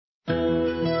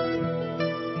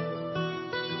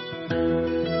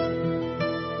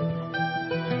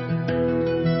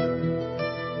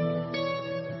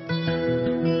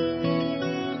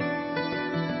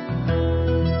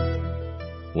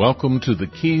Welcome to the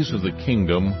Keys of the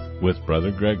Kingdom with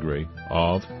Brother Gregory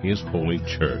of His Holy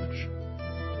Church.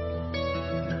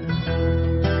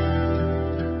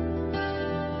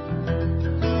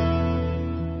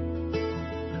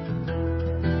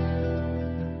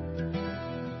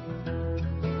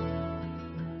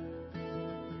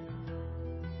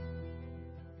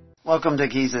 Welcome to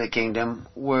Keys of the Kingdom.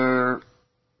 We're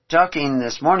talking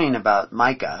this morning about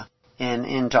Micah, and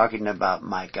in talking about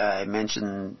Micah, I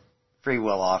mentioned free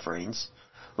will offerings,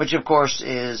 which of course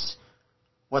is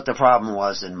what the problem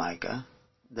was in Micah,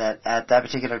 that at that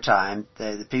particular time,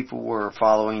 the people were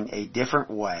following a different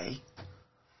way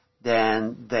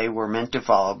than they were meant to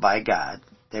follow by God.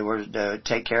 They were to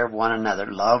take care of one another,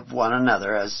 love one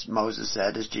another, as Moses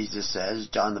said, as Jesus said, as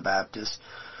John the Baptist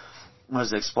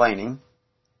was explaining.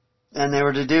 And they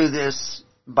were to do this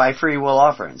by free will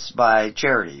offerings, by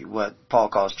charity, what Paul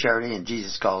calls charity and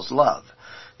Jesus calls love.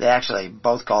 They actually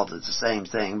both called it the same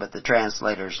thing, but the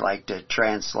translators like to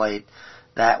translate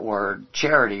that word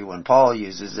charity when Paul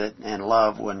uses it and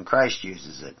love when Christ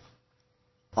uses it.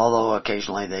 Although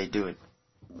occasionally they do it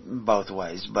both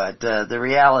ways. But the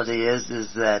reality is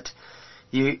that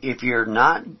if you're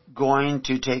not going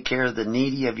to take care of the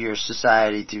needy of your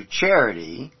society through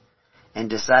charity and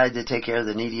decide to take care of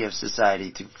the needy of society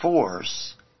through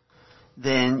force,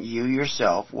 then you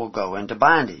yourself will go into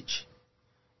bondage.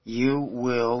 You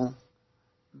will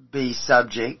be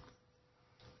subject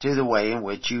to the way in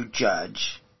which you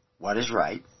judge what is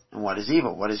right and what is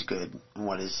evil, what is good and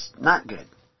what is not good.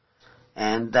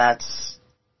 And that's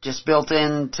just built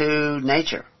into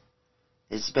nature.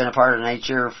 It's been a part of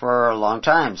nature for a long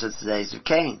time, since the days of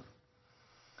Cain.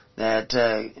 That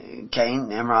Cain,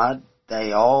 Nimrod,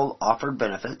 they all offered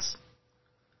benefits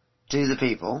to the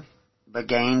people, but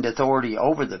gained authority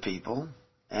over the people.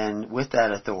 And with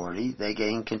that authority, they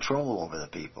gain control over the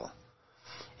people.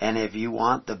 And if you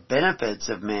want the benefits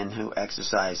of men who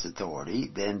exercise authority,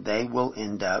 then they will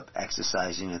end up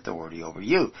exercising authority over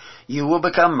you. You will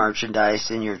become merchandise,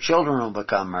 and your children will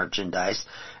become merchandise,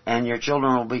 and your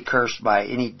children will be cursed by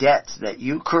any debts that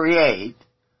you create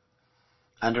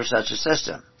under such a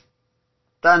system.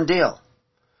 Done deal.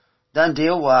 Done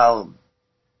deal. While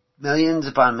millions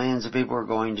upon millions of people are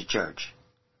going to church,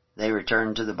 they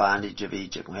return to the bondage of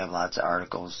Egypt. We have lots of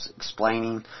articles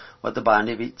explaining what the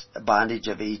bondage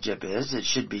of Egypt is. It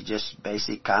should be just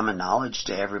basic common knowledge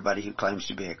to everybody who claims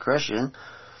to be a Christian.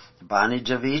 The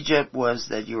bondage of Egypt was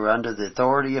that you were under the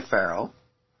authority of Pharaoh.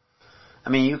 I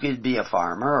mean, you could be a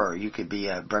farmer, or you could be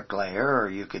a bricklayer, or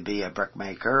you could be a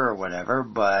brickmaker, or whatever,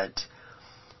 but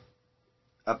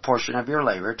a portion of your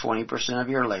labor, 20% of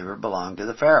your labor, belonged to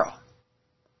the Pharaoh.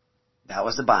 That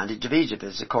was the bondage of Egypt.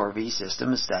 It's a Corvée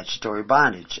system of statutory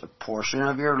bondage. A portion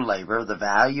of your labor, the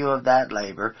value of that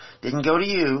labor, didn't go to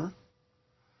you.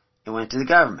 It went to the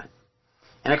government.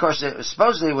 And of course, it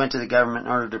supposedly went to the government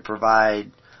in order to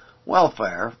provide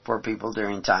welfare for people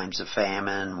during times of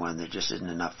famine, when there just isn't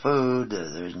enough food,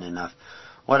 there isn't enough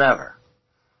whatever.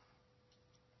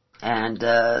 And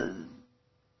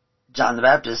John the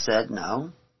Baptist said,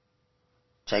 no,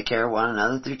 take care of one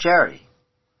another through charity.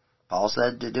 Paul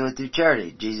said to do it through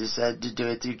charity. Jesus said to do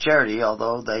it through charity,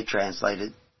 although they translate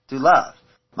it through love.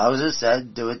 Moses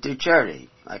said, do it through charity.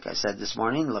 Like I said this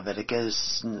morning,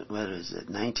 Leviticus,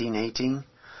 19:18,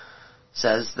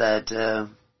 says that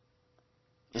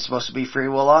it's supposed to be free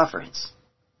will offerings.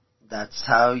 That's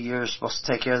how you're supposed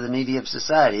to take care of the needy of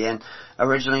society. And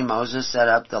originally Moses set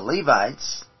up the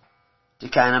Levites to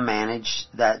kind of manage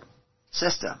that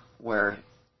system, where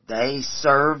they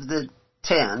serve the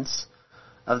tents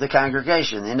of the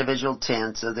congregation, the individual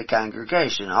tents of the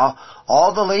congregation.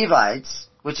 All the Levites,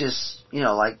 which is,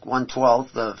 like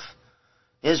 1/12 of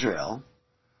Israel,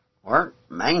 weren't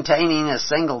maintaining a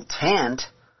single tent.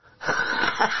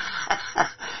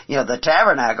 The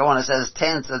tabernacle, when it says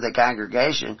tents of the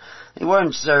congregation, they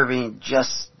weren't serving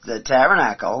just the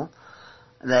tabernacle.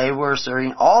 They were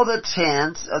serving all the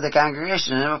tents of the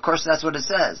congregation. And of course, that's what it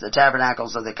says, the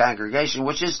tabernacles of the congregation,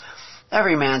 which is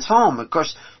every man's home. Of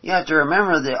course, you have to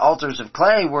remember the altars of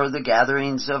clay were the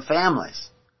gatherings of families.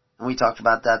 And we talked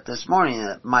about that this morning,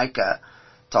 that Micah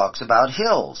talks about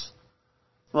hills.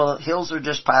 Well, hills are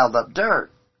just piled up dirt.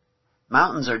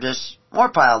 Mountains are just more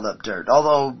piled up dirt,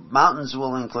 although mountains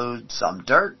will include some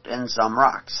dirt and some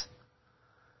rocks.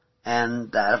 And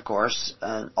that, of course,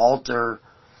 an altar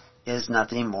is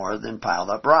nothing more than piled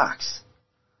up rocks.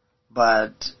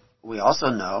 But we also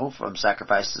know from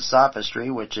Sacrifice to Sophistry,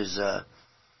 which is a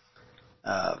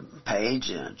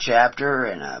page and a chapter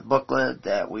and a booklet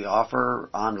that we offer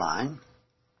online,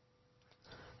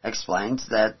 explains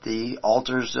that the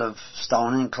altars of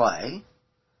stone and clay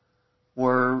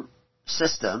were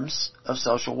systems of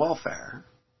social welfare,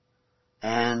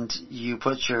 and you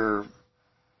put your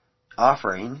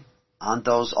offering on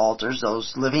those altars,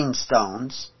 those living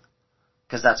stones,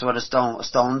 because that's what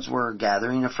stones were, a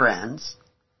gathering of friends,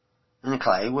 and the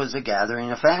clay was a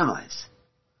gathering of families.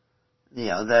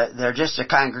 They're just a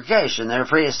congregation. They're a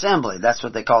free assembly. That's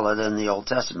what they call it in the Old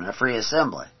Testament, a free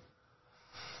assembly.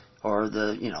 Or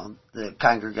the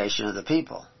congregation of the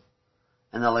people.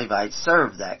 And the Levites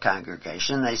served that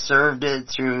congregation. They served it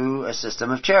through a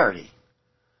system of charity.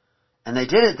 And they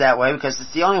did it that way because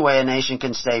it's the only way a nation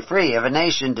can stay free. If a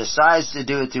nation decides to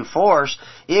do it through force,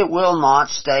 it will not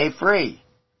stay free.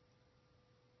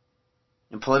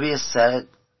 And Polybius said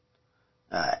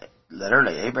it.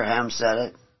 Literally, Abraham said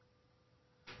it.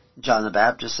 John the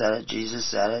Baptist said it. Jesus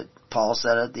said it. Paul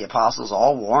said it. The apostles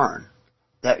all warned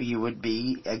that you would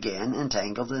be again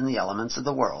entangled in the elements of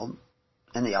the world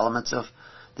and the elements of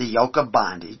the yoke of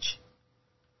bondage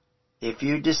if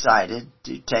you decided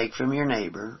to take from your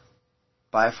neighbor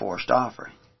by forced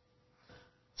offering.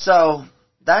 So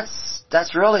that's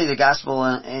really the gospel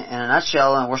in a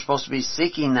nutshell, and we're supposed to be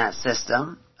seeking that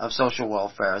system of social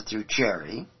welfare through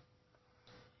charity.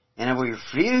 And if we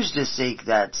refuse to seek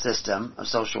that system of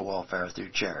social welfare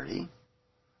through charity,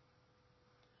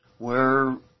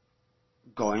 we're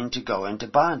going to go into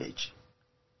bondage.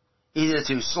 Either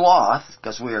through sloth,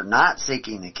 because we are not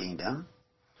seeking the kingdom,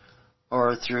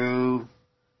 or through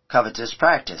covetous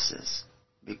practices,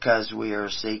 because we are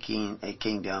seeking a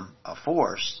kingdom of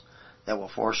force that will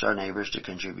force our neighbors to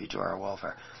contribute to our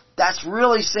welfare. That's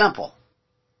really simple.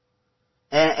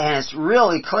 And it's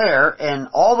really clear in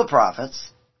all the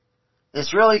prophets.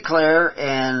 It's really clear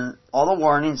in all the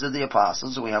warnings of the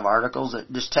apostles. We have articles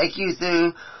that just take you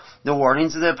through the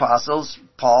warnings of the apostles.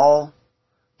 Paul,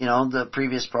 the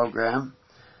previous program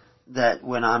that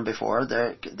went on before,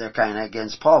 they're kind of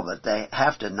against Paul, but they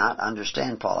have to not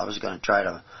understand Paul. I was going to try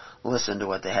to listen to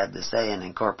what they had to say and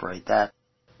incorporate that.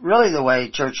 Really the way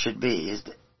church should be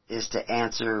is to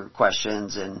answer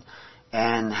questions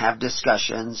and have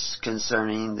discussions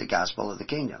concerning the gospel of the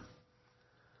kingdom.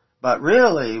 But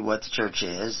really what the church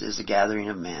is a gathering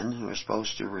of men who are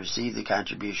supposed to receive the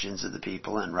contributions of the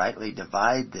people and rightly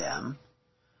divide them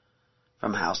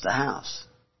from house to house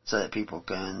so that people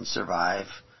can survive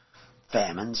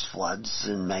famines, floods,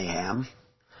 and mayhem.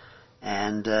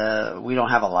 And we don't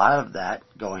have a lot of that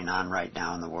going on right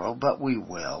now in the world, but we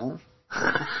will.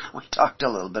 We talked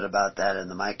a little bit about that in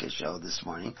the Micah show this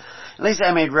morning. At least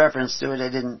I made reference to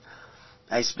it.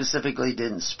 I specifically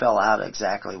didn't spell out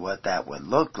exactly what that would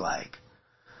look like.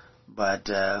 But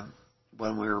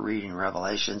when we were reading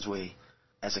Revelations,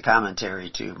 as a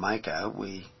commentary to Micah,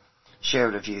 we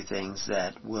shared a few things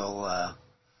that will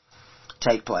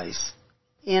take place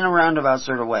in a roundabout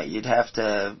sort of way. You'd have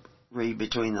to read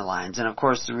between the lines. And of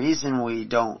course, the reason we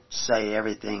don't say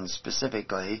everything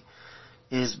specifically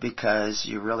is because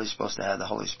you're really supposed to have the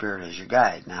Holy Spirit as your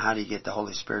guide. Now, how do you get the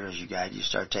Holy Spirit as your guide? You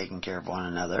start taking care of one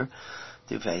another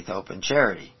through faith, hope, and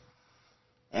charity.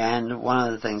 And one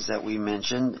of the things that we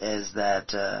mentioned is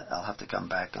that, I'll have to come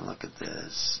back and look at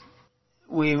this.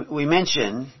 We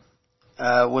mentioned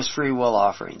was free will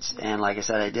offerings. And like I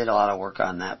said, I did a lot of work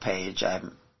on that page. I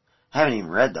haven't even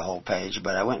read the whole page,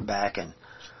 but I went back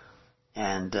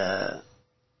and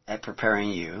at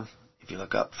Preparing You, if you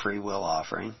look up free will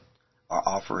offering, or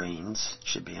offerings,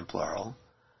 should be in plural,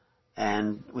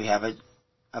 and we have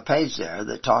a page there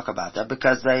that talk about that,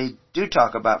 because they do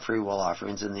talk about free will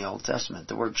offerings in the Old Testament.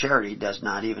 The word charity does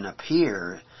not even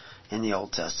appear in the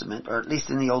Old Testament, or at least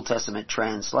in the Old Testament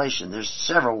translation. There's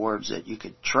several words that you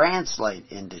could translate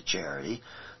into charity.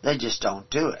 They just don't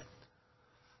do it.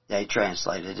 They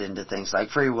translate it into things like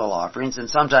free will offerings, and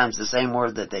sometimes the same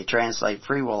word that they translate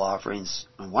free will offerings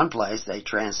in one place, they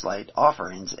translate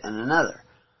offerings in another.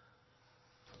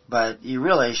 But you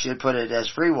really should put it as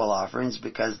free will offerings,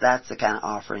 because that's the kind of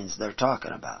offerings they're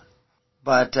talking about.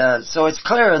 But so it's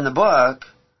clear in the book,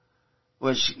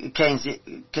 which contains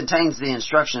the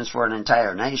instructions for an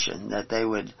entire nation, that they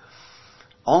would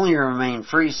only remain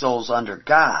free souls under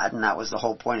God, and that was the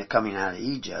whole point of coming out of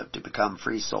Egypt, to become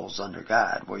free souls under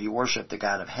God, where you worship the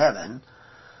God of heaven,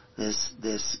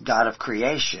 this God of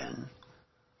creation,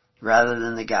 rather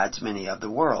than the gods many of the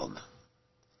world.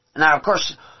 Now, of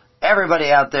course,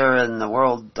 everybody out there in the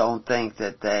world don't think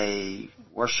that they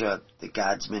worship the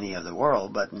gods many of the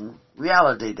world, but in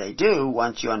reality they do,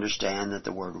 once you understand that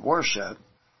the word worship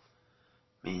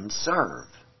means serve,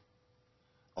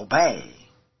 obey,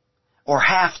 or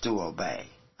have to obey.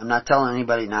 I'm not telling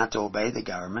anybody not to obey the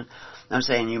government. I'm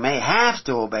saying you may have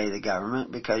to obey the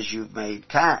government because you've made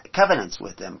covenants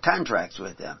with them, contracts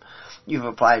with them. You've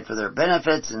applied for their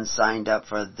benefits and signed up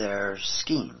for their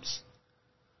schemes.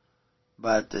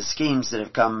 But the schemes that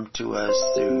have come to us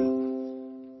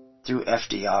through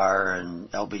FDR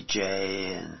and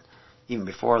LBJ and even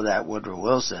before that Woodrow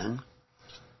Wilson,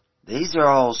 these are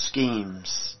all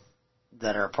schemes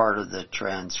that are part of the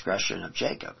transgression of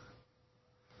Jacob.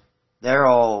 They're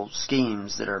all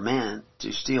schemes that are meant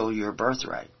to steal your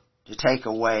birthright, to take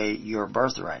away your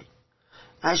birthright.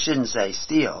 I shouldn't say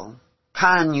steal,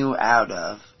 con you out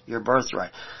of your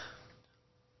birthright.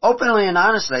 Openly and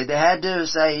honestly, they had to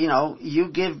say,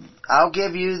 I'll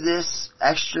give you this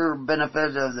extra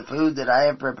benefit of the food that I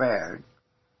have prepared,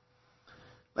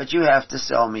 but you have to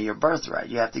sell me your birthright.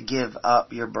 You have to give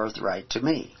up your birthright to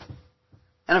me.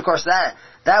 And of course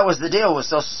that was the deal with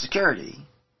Social Security.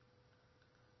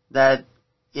 That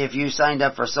if you signed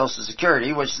up for Social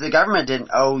Security, which the government didn't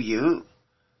owe you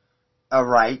a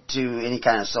right to any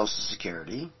kind of Social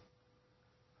Security,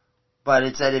 but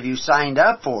it said if you signed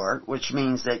up for it, which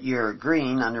means that you're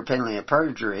agreeing under penalty of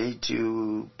perjury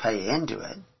to pay into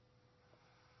it.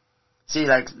 See,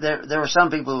 like, there were some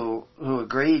people who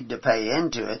agreed to pay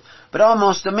into it, but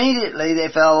almost immediately they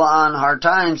fell on hard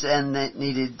times and they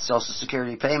needed Social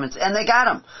Security payments, and they got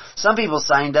them. Some people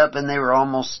signed up and they were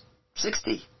almost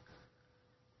 60.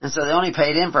 And so they only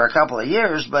paid in for a couple of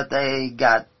years, but they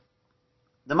got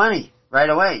the money right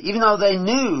away, even though they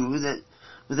knew that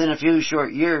within a few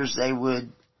short years they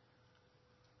would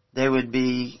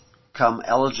become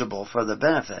eligible for the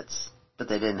benefits, but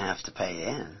they didn't have to pay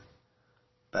in.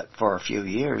 But for a few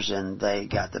years, and they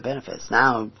got the benefits.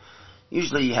 Now,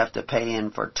 usually you have to pay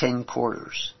in for 10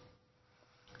 quarters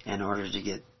in order to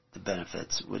get the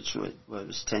benefits, which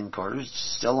was 10 quarters,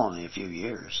 still only a few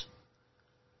years.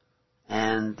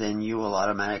 And then you will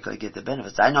automatically get the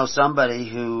benefits. I know somebody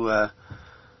who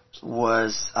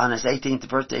was on his 18th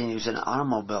birthday, and he was in an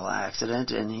automobile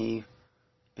accident, and he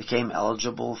became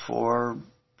eligible for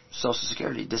Social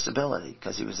Security disability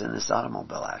because he was in this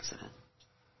automobile accident.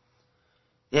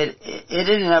 It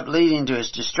ended up leading to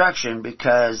his destruction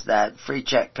because that free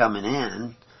check coming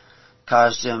in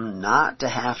caused him not to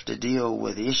have to deal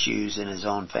with issues in his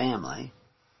own family.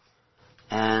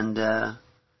 And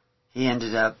he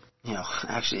ended up,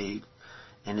 actually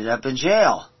ended up in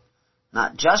jail.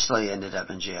 Not justly ended up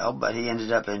in jail, but he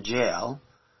ended up in jail,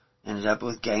 ended up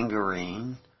with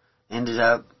gangrene, ended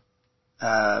up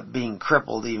being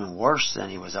crippled even worse than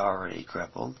he was already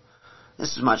crippled.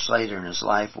 This is much later in his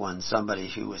life when somebody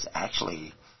who was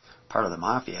actually part of the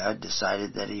mafia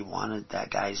decided that he wanted that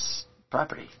guy's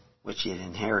property, which he had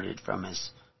inherited from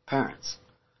his parents.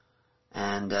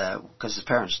 And because his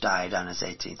parents died on his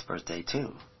 18th birthday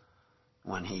too,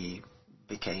 when he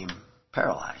became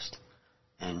paralyzed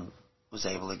and was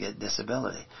able to get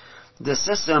disability. The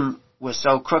system was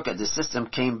so crooked, the system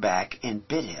came back and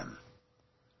bit him.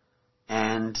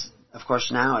 And, of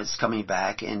course, now it's coming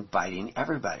back and biting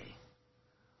everybody.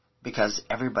 Because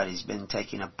everybody's been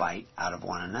taking a bite out of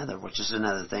one another, which is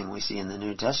another thing we see in the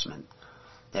New Testament,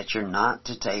 that you're not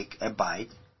to take a bite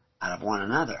out of one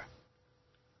another,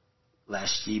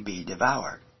 lest ye be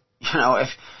devoured.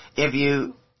 If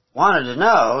you wanted to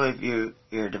know if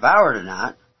you're devoured or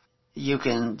not, you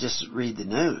can just read the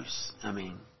news. I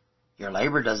mean, your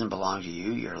labor doesn't belong to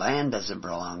you, your land doesn't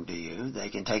belong to you. They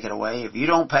can take it away. If you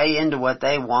don't pay into what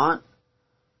they want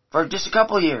for just a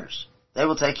couple of years, they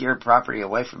will take your property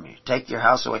away from you. Take your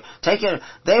house away.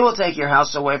 They will take your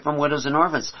house away from widows and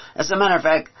orphans. As a matter of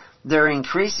fact, they're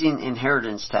increasing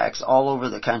inheritance tax all over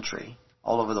the country,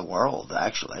 all over the world,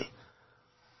 actually,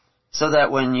 so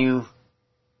that when you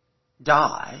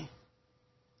die,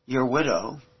 your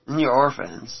widow and your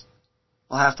orphans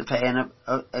will have to pay an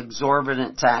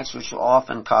exorbitant tax, which will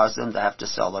often cause them to have to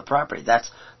sell their property.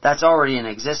 That's already in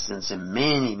existence in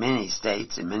many, many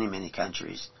states, in many, many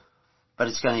countries. But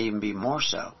it's going to even be more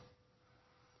so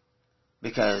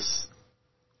because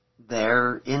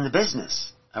they're in the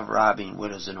business of robbing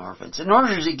widows and orphans in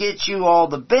order to get you all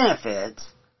the benefits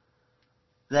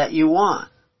that you want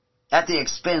at the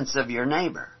expense of your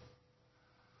neighbor.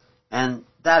 And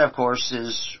that, of course,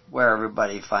 is where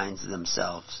everybody finds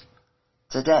themselves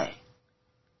today,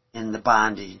 in the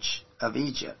bondage of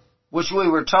Egypt, which we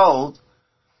were told,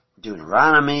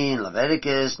 Deuteronomy and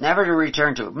Leviticus, never to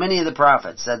return to it. Many of the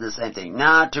prophets said the same thing,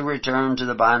 not to return to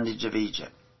the bondage of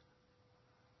Egypt.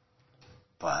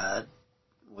 But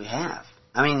we have.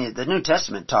 I mean, the New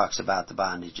Testament talks about the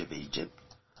bondage of Egypt.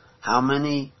 How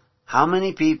many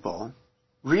people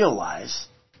realize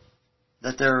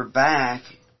that they're back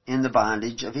in the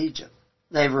bondage of Egypt?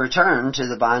 They've returned to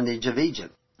the bondage of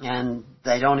Egypt. And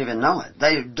they don't even know it.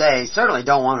 They certainly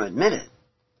don't want to admit it.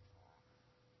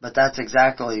 But that's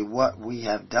exactly what we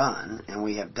have done, and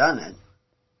we have done it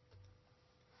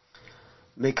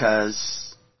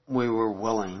because we were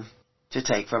willing to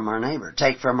take from our neighbor,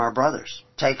 take from our brothers,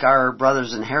 take our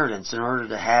brother's inheritance in order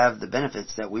to have the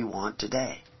benefits that we want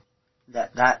today.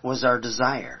 That was our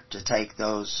desire, to take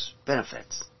those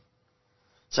benefits.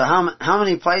 So how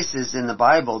many places in the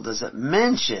Bible does it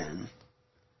mention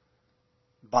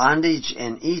bondage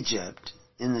in Egypt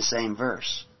in the same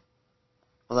verse?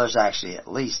 Well, there's actually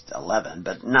at least 11,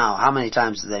 but now, how many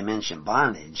times do they mention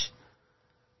bondage?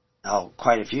 Oh,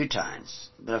 quite a few times.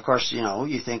 But of course,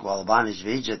 you think, well, the bondage of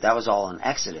Egypt, that was all in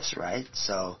Exodus, right?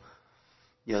 So,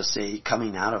 you'll see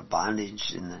coming out of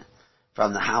bondage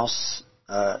from the house,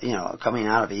 coming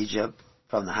out of Egypt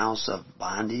from the house of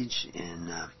bondage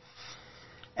in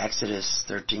Exodus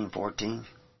 13:14.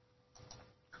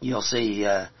 You'll see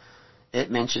it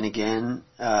mentioned again,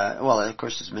 of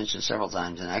course it's mentioned several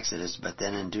times in Exodus, but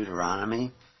then in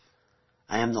Deuteronomy,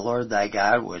 I am the Lord thy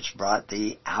God, which brought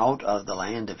thee out of the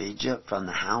land of Egypt from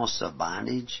the house of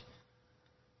bondage.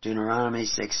 Deuteronomy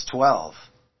 6:12.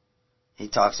 He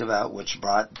talks about which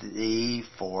brought thee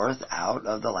forth out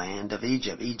of the land of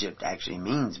Egypt. Egypt actually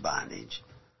means bondage.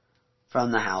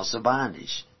 From the house of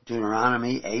bondage.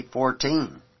 Deuteronomy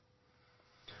 8:14.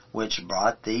 Which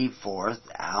brought thee forth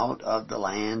out of the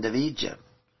land of Egypt.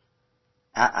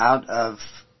 Out of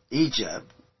Egypt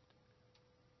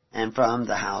and from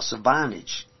the house of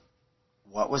bondage.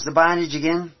 What was the bondage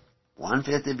again?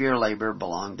 1/5 of your labor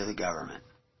belonged to the government.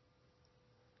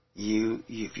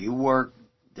 If you worked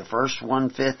the first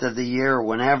 1/5 of the year, or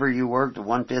whenever you worked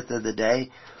 1/5 of the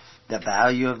day, the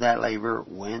value of that labor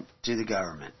went to the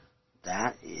government.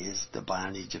 That is the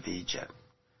bondage of Egypt.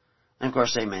 And of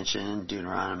course they mention in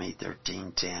Deuteronomy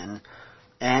 13:10.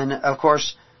 And of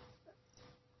course,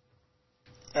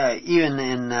 even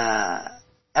in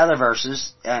other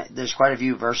verses, there's quite a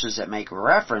few verses that make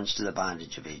reference to the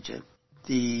bondage of Egypt.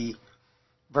 The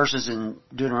verses in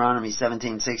Deuteronomy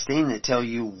 17:16 that tell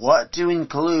you what to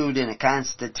include in a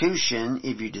constitution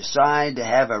if you decide to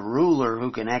have a ruler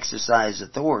who can exercise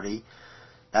authority.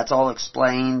 That's all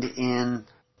explained in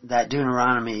that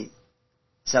Deuteronomy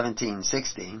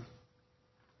 17:16.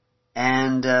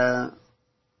 And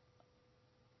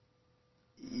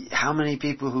how many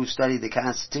people who study the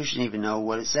Constitution even know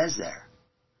what it says there?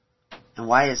 And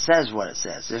why it says what it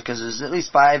says? Because there's at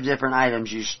least 5 different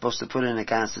items you're supposed to put in a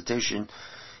Constitution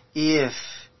if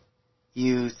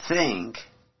you think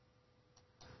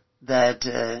that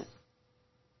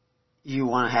you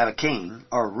want to have a king,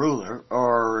 or a ruler,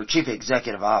 or a chief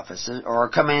executive officer, or a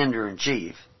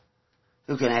commander-in-chief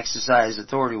who can exercise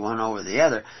authority one over the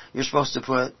other. You're supposed to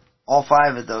put all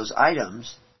 5 of those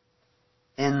items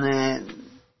in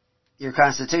your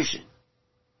Constitution.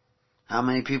 How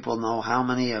many people know how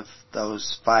many of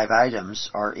those 5 items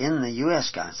are in the U.S.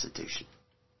 Constitution?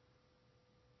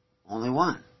 Only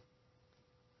 1.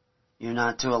 You're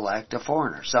not to elect a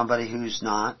foreigner, somebody who's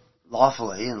not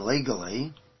lawfully and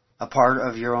legally a part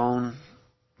of your own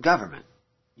government.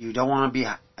 You don't want to be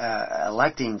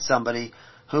electing somebody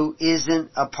who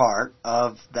isn't a part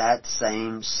of that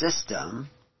same system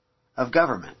of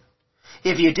government.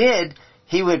 If you did,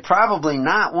 he would probably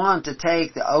not want to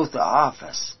take the oath of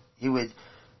office. He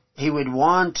would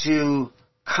want to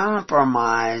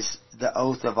compromise the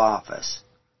oath of office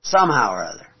somehow or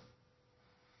other.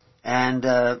 And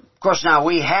of course now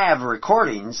we have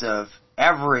recordings of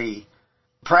every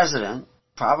president,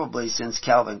 probably since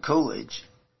Calvin Coolidge,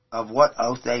 of what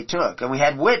oath they took. And we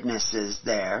had witnesses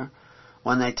there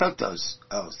when they took those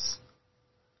oaths.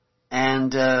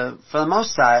 And for the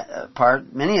most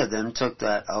part, many of them took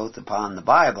that oath upon the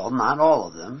Bible, not all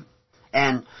of them.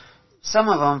 And some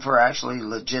of them for actually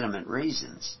legitimate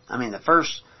reasons. I mean,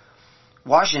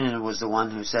 Washington was the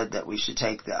one who said that we should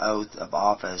take the oath of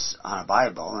office on a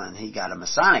Bible, and he got a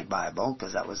Masonic Bible,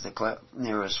 because that was the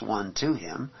nearest one to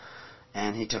him,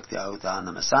 and he took the oath on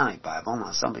the Masonic Bible.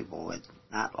 Now, some people would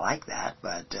not like that,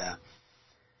 but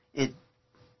it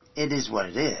is what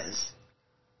it is.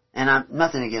 And I'm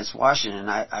nothing against Washington.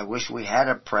 I wish we had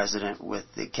a president with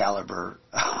the caliber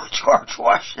of George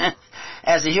Washington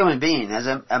as a human being, as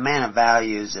a man of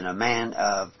values and a man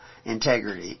of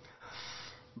integrity.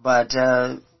 But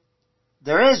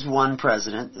there is one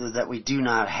president that we do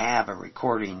not have a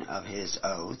recording of his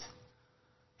oath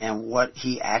and what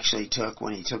he actually took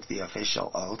when he took the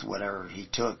official oath, whatever he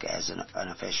took as an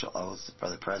official oath for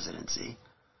the presidency.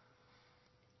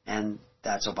 And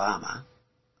that's Obama.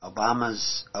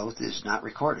 Obama's oath is not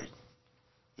recorded.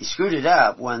 he screwed it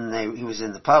up when he was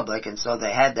in the public, and so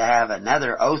they had to have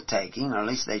another oath-taking, or at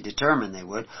least they determined they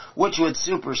would, which would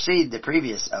supersede the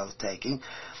previous oath-taking.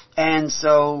 And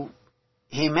so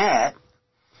he met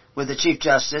with the Chief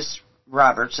Justice,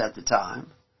 Roberts at the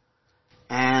time,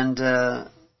 and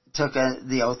took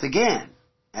the oath again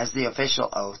as the official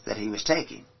oath that he was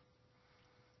taking.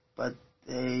 But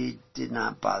they did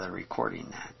not bother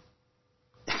recording that.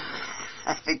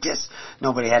 I guess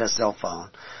nobody had a cell phone.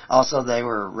 Also, they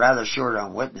were rather short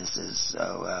on witnesses,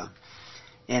 so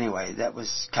anyway, that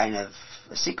was kind of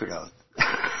a secret oath.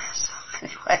 So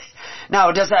anyway,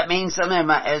 now, does that mean something? Am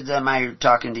I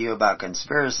talking to you about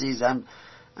conspiracies? I'm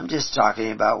just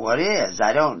talking about what is.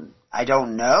 I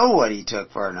don't know what he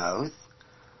took for an oath.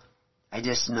 I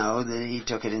just know that he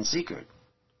took it in secret.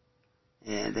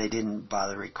 And they didn't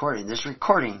bother recording. There's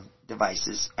recording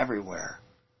devices everywhere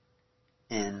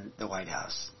in the White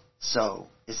House. So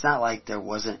it's not like there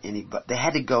wasn't any, but they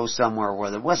had to go somewhere where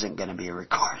there wasn't going to be a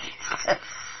recording.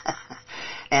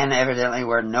 And evidently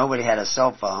where nobody had a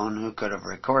cell phone who could have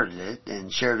recorded it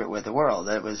and shared it with the world.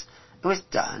 It was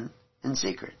done in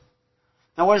secret.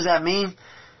 Now what does that mean?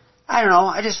 I don't know.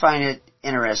 I just find it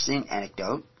interesting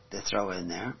anecdote to throw in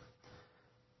there.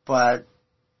 But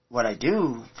what I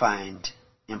do find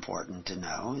important to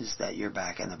know is that you're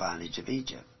back in the bondage of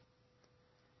Egypt.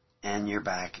 And you're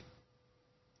back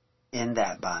in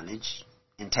that bondage,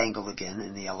 entangled again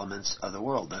in the elements of the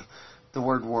world. The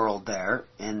word world there,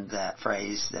 in that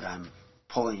phrase that I'm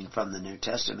pulling from the New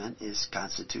Testament, is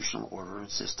constitutional order and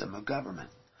system of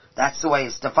government. That's the way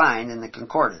it's defined in the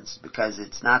concordance, because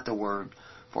it's not the word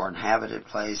for inhabited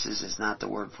places, it's not the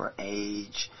word for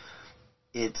age,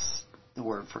 it's the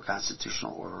word for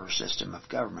constitutional order or system of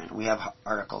government. We have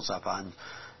articles up on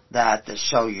that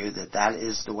show you that that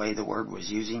is the way the word was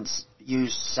used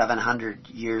 700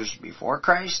 years before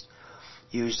Christ,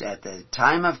 used at the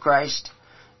time of Christ,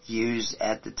 used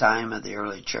at the time of the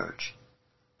early church.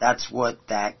 That's what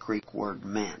that Greek word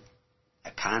meant,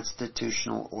 a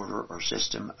constitutional order or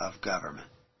system of government.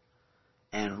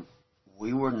 And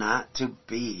we were not to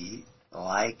be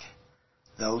like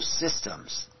those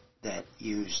systems that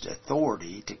used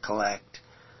authority to collect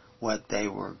what they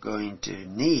were going to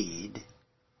need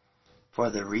for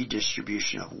the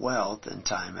redistribution of wealth in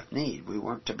time of need. We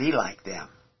weren't to be like them.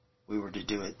 We were to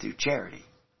do it through charity.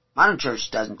 Modern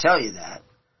church doesn't tell you that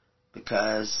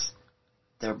because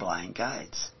they're blind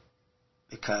guides.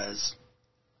 Because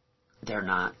they're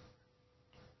not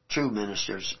true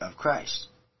ministers of Christ.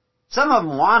 Some of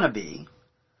them want to be,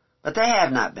 but they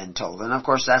have not been told. And of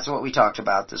course that's what we talked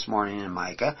about this morning in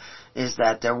Micah, is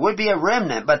that there would be a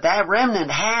remnant, but that remnant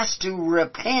has to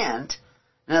repent.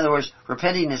 In other words,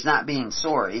 repenting is not being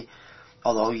sorry,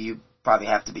 although you probably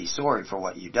have to be sorry for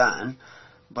what you've done.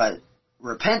 But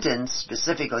repentance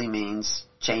specifically means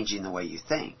changing the way you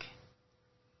think.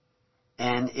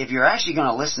 And if you're actually going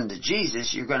to listen to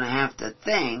Jesus, you're going to have to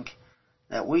think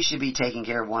that we should be taking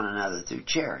care of one another through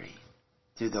charity,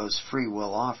 through those free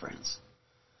will offerings.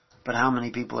 But how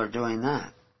many people are doing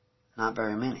that? Not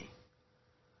very many.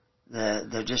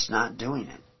 They're just not doing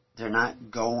it. They're not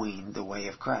going the way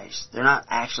of Christ. They're not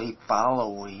actually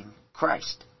following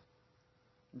Christ.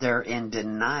 They're in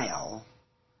denial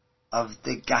of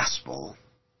the gospel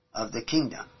of the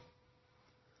kingdom.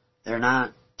 They're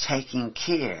not taking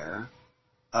care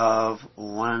of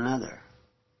one another.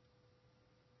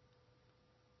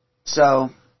 So,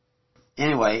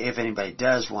 anyway, if anybody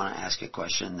does want to ask a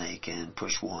question, they can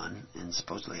push 1, and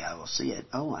supposedly I will see it.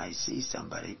 Oh, I see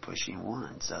somebody pushing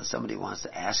 1. So somebody wants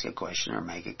to ask a question or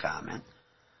make a comment.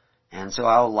 And so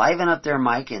I'll liven up their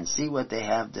mic and see what they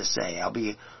have to say. I'll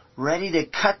be ready to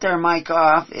cut their mic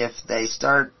off if they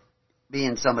start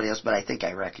being somebody else, but I think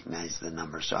I recognize the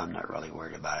number, so I'm not really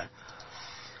worried about it.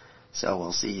 So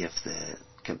we'll see if the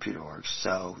computer works.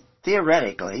 So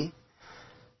theoretically,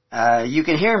 you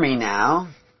can hear me now.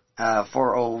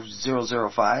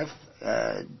 40005.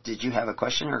 Did you have a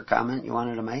question or a comment you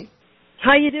wanted to make?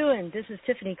 How you doing? This is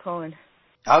Tiffany calling.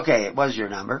 Okay, it was your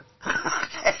number.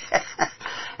 I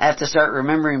have to start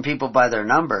remembering people by their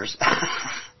numbers.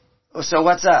 So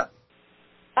what's up?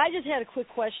 I just had a quick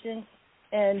question,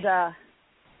 and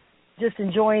just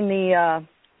enjoying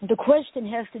the question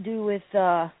has to do with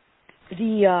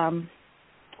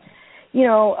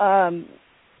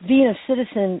being a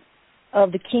citizen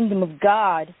of the kingdom of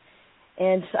God.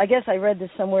 And I guess I read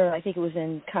this somewhere, I think it was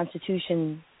in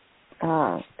Constitution,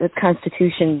 the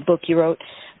Constitution book you wrote,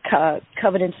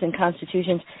 Covenants and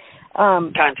Constitutions.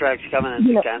 Contracts, Covenants,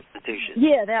 and Constitutions.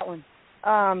 Yeah, that one.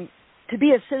 To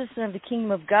be a citizen of the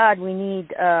kingdom of God, we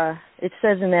need, it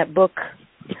says in that book,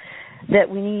 that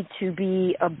we need to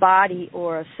be a body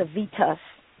or a civitas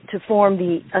to form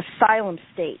the asylum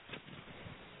state.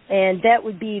 And that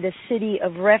would be the city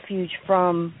of refuge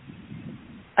from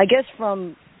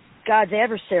God's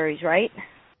adversaries, right?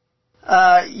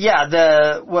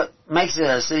 What makes it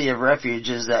a city of refuge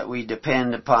is that we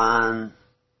depend upon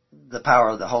the power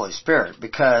of the Holy Spirit,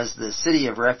 because the city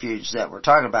of refuge that we're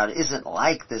talking about isn't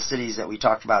like the cities that we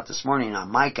talked about this morning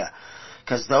on Micah,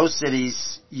 because those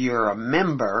cities, you're a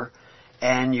member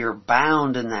and you're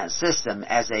bound in that system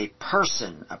as a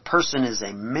person. A person is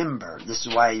a member. This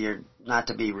is why you're not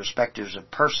to be respecters of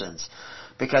persons,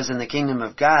 because in the kingdom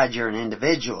of God, you're an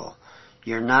individual.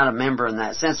 You're not a member in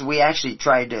that sense. We actually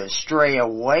tried to stray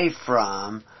away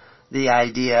from the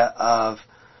idea of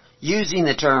using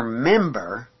the term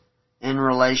member in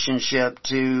relationship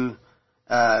to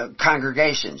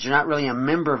congregations. You're not really a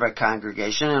member of a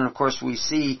congregation, and of course we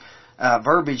see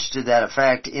verbiage to that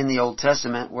effect in the Old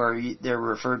Testament where they're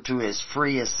referred to as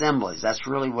free assemblies. That's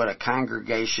really what a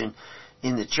congregation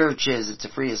in the church is. It's a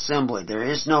free assembly. There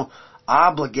is no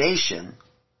obligation.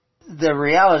 The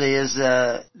reality is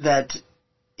that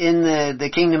in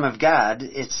the kingdom of God,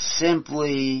 it's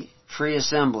simply free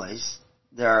assemblies.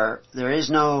 There is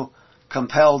no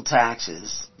compelled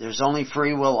taxes. There's only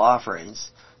free will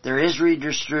offerings. There is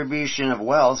redistribution of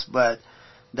wealth, but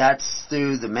that's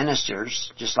through the ministers.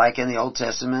 Just like in the Old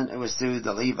Testament, it was through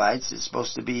the Levites. It's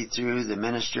supposed to be through the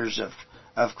ministers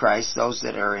of Christ, those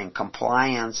that are in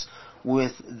compliance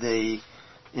with the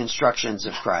instructions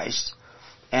of Christ.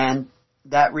 And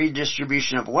that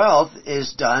redistribution of wealth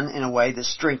is done in a way that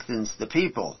strengthens the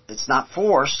people. It's not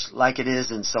forced like it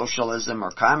is in socialism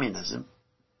or communism.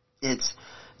 It's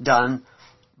done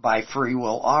by free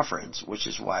will offerings, which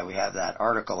is why we have that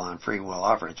article on free will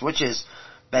offerings, which is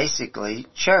basically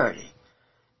charity.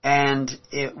 And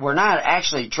we're not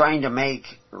actually trying to make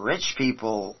rich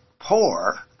people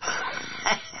poor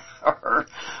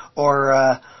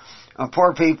or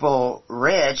poor people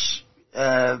rich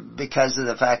because of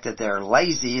the fact that they're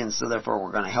lazy, and so therefore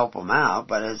we're going to help them out.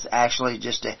 But it's actually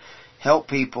just to help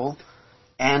people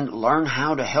and learn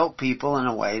how to help people in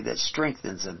a way that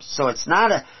strengthens them. So it's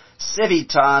not a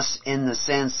civitas in the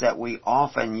sense that we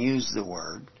often use the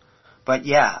word, but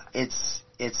yeah, it's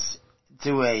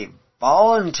through a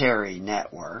voluntary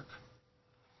network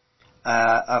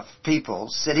of people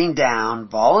sitting down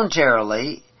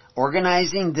voluntarily,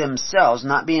 organizing themselves,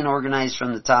 not being organized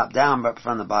from the top down, but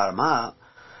from the bottom up,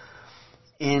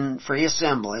 in free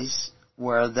assemblies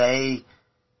where they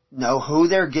know who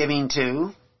they're giving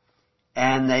to,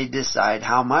 and they decide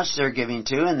how much they're giving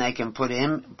to, and they can put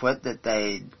input that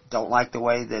they don't like the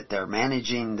way that they're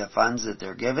managing the funds that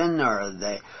they're given,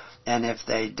 and if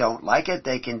they don't like it,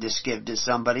 they can just give to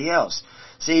somebody else.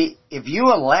 See, if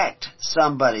you elect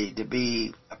somebody to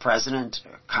be a president,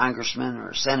 or a congressman, or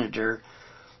a senator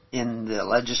in the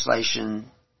legislation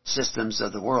systems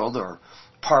of the world, or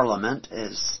parliament,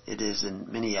 as it is in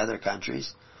many other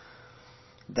countries,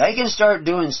 they can start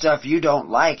doing stuff you don't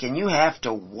like, and you have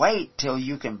to wait till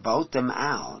you can vote them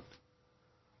out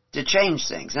to change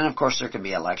things. And of course there can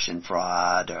be election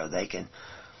fraud, or they can,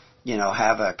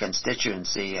 have a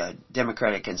constituency, a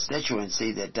Democratic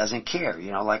constituency that doesn't care.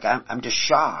 Like I'm just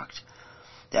shocked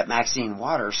that Maxine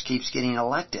Waters keeps getting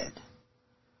elected.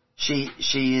 She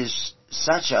is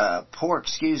such a poor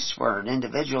excuse for an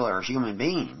individual or a human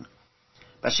being,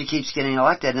 but she keeps getting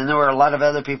elected. And there were a lot of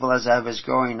other people as I was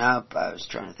growing up. I was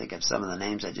trying to think of some of the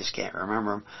names. I just can't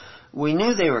remember them. We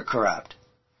knew they were corrupt.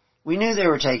 We knew they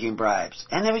were taking bribes.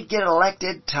 And they would get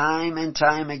elected time and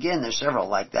time again. There's several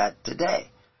like that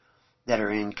today that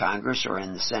are in Congress or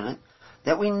in the Senate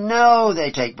that we know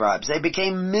they take bribes. They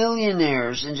became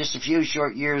millionaires in just a few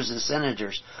short years as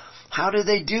senators. How did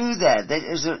they do that?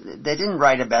 They didn't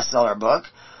write a bestseller book.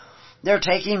 They're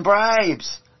taking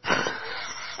bribes.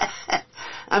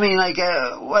 I mean, like,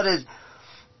 what is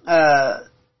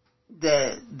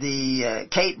the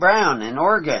Kate Brown in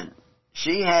Oregon?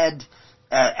 She had,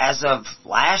 as of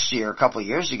last year, a couple of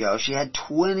years ago, she had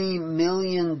 $20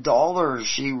 million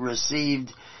she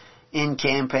received in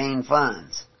campaign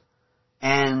funds.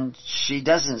 And she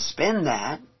doesn't spend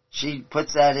that. She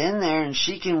puts that in there and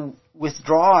she can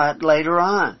withdraw it later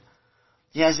on.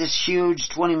 She has this huge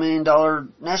 $20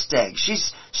 million nest egg.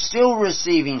 She's still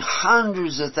receiving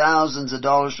hundreds of thousands of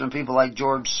dollars from people like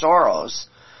George Soros,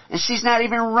 and she's not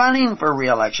even running for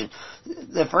re-election.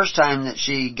 The first time that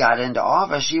she got into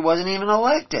office, she wasn't even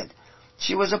elected.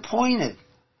 She was appointed.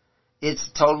 It's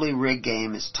a totally rigged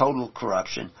game. It's total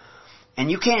corruption.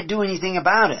 And you can't do anything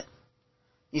about it.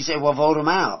 You say, well, vote them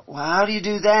out. Well, how do you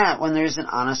do that when there isn't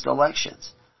honest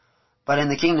elections? But in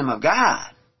the kingdom of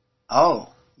God,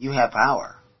 you have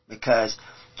power, because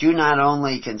you not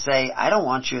only can say, I don't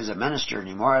want you as a minister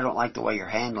anymore, I don't like the way you're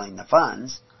handling the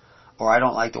funds, or I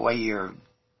don't like the way you're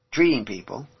treating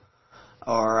people,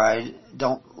 or I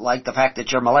don't like the fact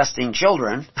that you're molesting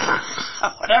children,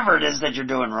 whatever it is that you're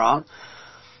doing wrong,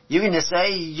 you can just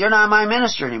say, you're not my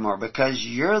minister anymore because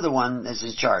you're the one that's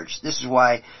in charge. This is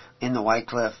why in the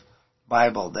Wycliffe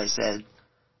Bible they said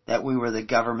that we were the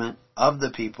government of the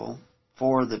people,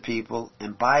 for the people,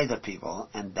 and by the people.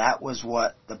 And that was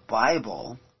what the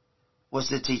Bible was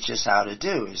to teach us how to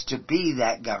do, is to be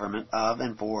that government of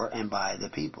and for and by the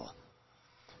people.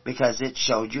 Because it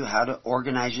showed you how to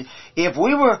organize it. If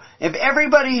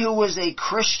everybody who was a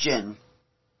Christian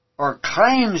or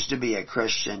claims to be a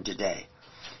Christian today,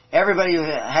 everybody who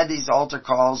had these altar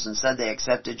calls and said they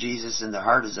accepted Jesus in their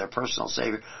heart as their personal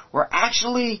Savior were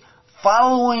actually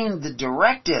following the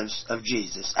directives of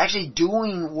Jesus, actually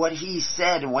doing what He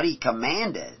said and what He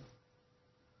commanded,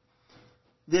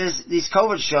 these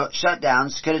COVID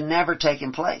shutdowns could have never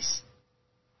taken place.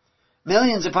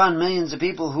 Millions upon millions of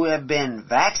people who have been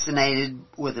vaccinated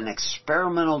with an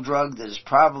experimental drug that is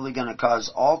probably going to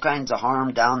cause all kinds of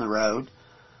harm down the road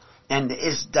and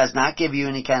does not give you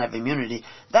any kind of immunity,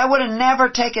 that would have never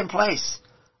taken place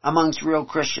amongst real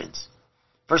Christians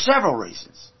for several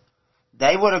reasons.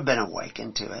 They would have been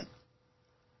awakened to it,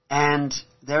 and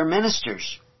their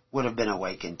ministers would have been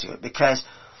awakened to it, because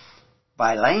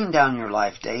by laying down your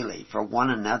life daily for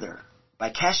one another, by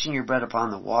casting your bread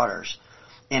upon the waters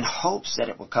in hopes that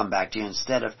it will come back to you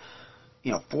instead of,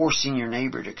 forcing your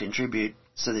neighbor to contribute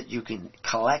so that you can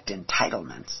collect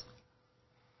entitlements,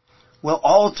 will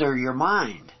alter your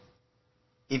mind.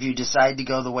 If you decide to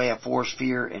go the way of force,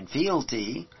 fear, and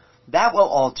fealty, that will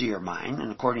alter your mind,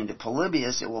 and according to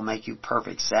Polybius, it will make you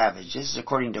perfect savages.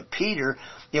 According to Peter,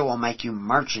 it will make you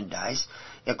merchandise.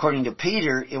 According to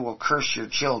Peter, it will curse your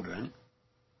children.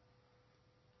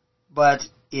 But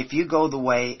if you go the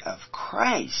way of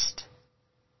Christ,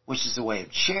 which is the way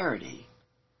of charity,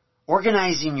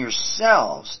 organizing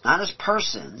yourselves, not as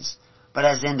persons, but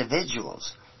as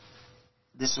individuals.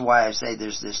 This is why I say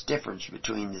there's this difference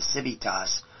between the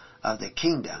civitas of the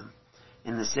kingdom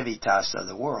and the civitas of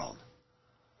the world.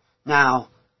 Now,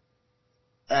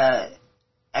 I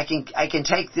can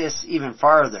take this even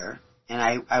farther,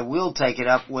 and I will take it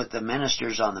up with the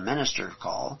ministers on the minister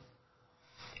call,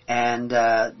 and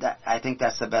I think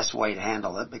that's the best way to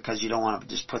handle it, because you don't want to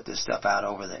just put this stuff out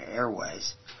over the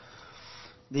airways.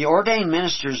 The ordained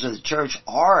ministers of the church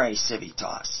are a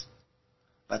civitas,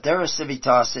 but they're a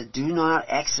civitas that do not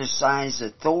exercise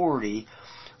authority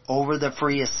over the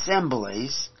free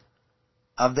assemblies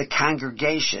of the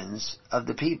congregations of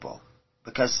the people,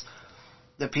 because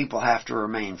the people have to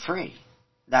remain free.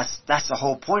 That's the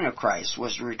whole point of Christ,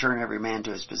 was to return every man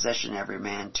to his possession, every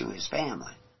man to his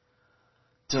family.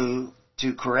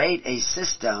 To create a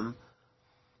system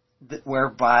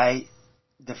whereby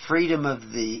the freedom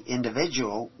of the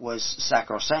individual was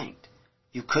sacrosanct.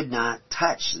 You could not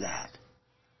touch that.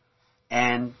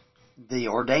 And the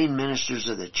ordained ministers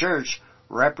of the church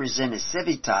represent a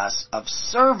civitas of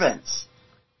servants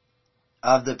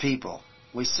of the people.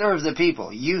 We serve the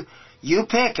people. You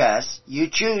pick us. You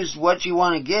choose what you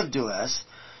want to give to us.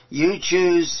 You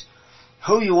choose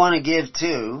who you want to give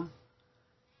to.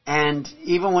 And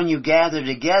even when you gather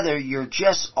together, you're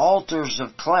just altars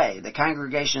of clay. The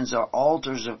congregations are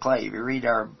altars of clay. If you read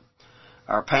our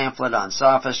pamphlet on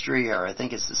sophistry, or I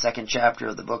think it's the 2nd chapter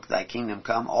of the book, Thy Kingdom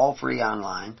Come, all free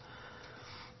online,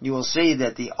 you will see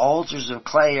that the altars of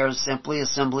clay are simply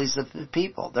assemblies of the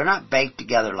people. They're not baked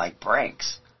together like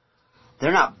bricks.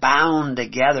 They're not bound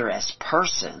together as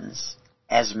persons,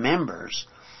 as members.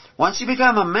 Once you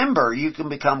become a member, you can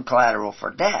become collateral for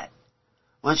debt.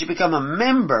 Once you become a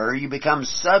member, you become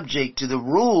subject to the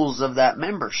rules of that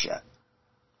membership.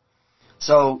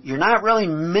 So you're not really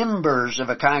members of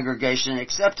a congregation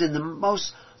except in the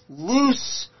most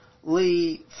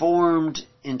loosely formed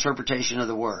interpretation of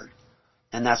the word.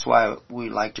 And that's why we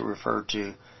like to refer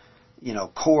to,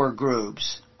 core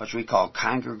groups, which we call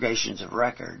congregations of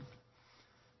record.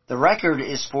 The record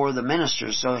is for the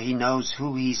minister, so he knows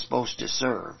who he's supposed to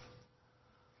serve.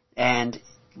 And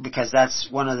because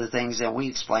that's one of the things, and we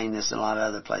explain this in a lot of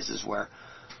other places, where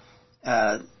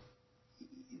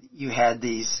you had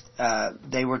these,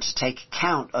 they were to take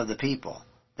account of the people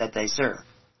that they serve.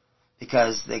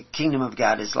 Because the kingdom of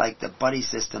God is like the buddy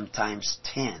system times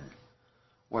 10,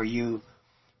 where you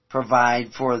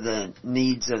provide for the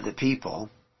needs of the people,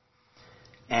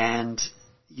 and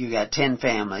you got 10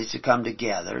 families who come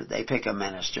together. They pick a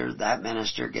minister. That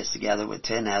minister gets together with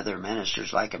 10 other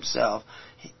ministers like himself.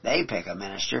 They pick a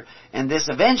minister. And this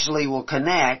eventually will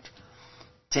connect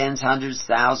tens, hundreds,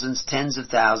 thousands, tens of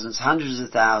thousands, hundreds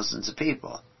of thousands of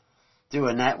people through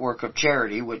a network of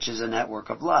charity, which is a network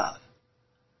of love.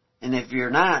 And if you're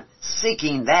not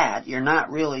seeking that, you're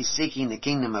not really seeking the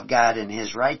kingdom of God and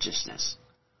His righteousness.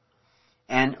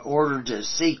 And in order to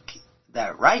seek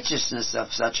that righteousness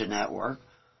of such a network,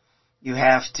 you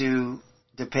have to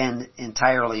depend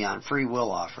entirely on free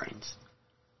will offerings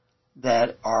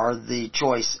that are the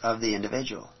choice of the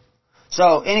individual.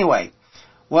 So anyway,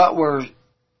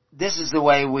 this is the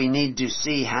way we need to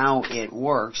see how it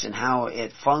works and how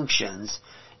it functions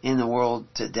in the world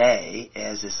today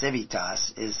as a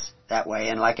civitas is that way.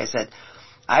 And like I said,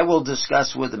 I will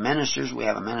discuss with the ministers. We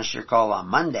have a minister call on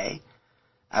Monday.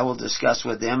 I will discuss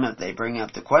with them if they bring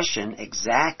up the question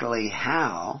exactly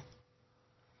how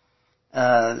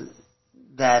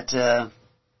that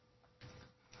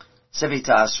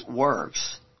civitas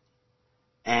works,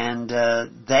 and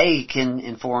they can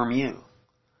inform you.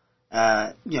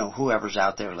 Whoever's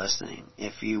out there listening.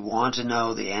 If you want to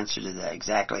know the answer to that,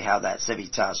 exactly how that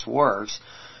civitas works,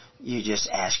 you just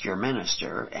ask your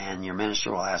minister, and your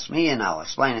minister will ask me, and I'll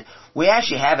explain it. We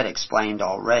actually have it explained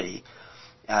already,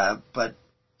 but,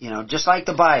 just like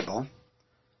the Bible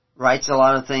writes a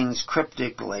lot of things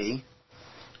cryptically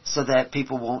so that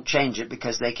people won't change it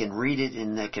because they can read it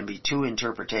and there can be two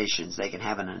interpretations. They can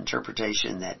have an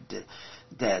interpretation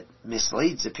that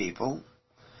misleads the people.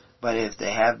 But if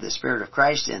they have the Spirit of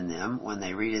Christ in them, when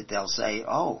they read it, they'll say,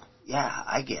 oh, yeah,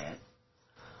 I get it.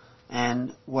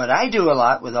 And what I do a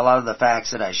lot with a lot of the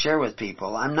facts that I share with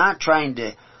people, I'm not trying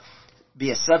to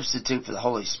be a substitute for the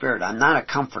Holy Spirit. I'm not a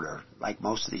comforter like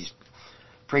most of these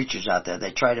preachers out there.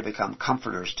 They try to become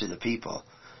comforters to the people.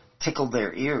 Tickle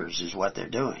their ears is what they're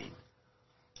doing.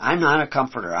 I'm not a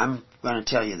comforter. I'm going to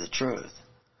tell you the truth.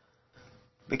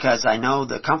 Because I know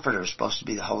the Comforter is supposed to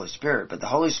be the Holy Spirit, but the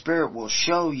Holy Spirit will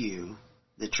show you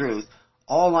the truth.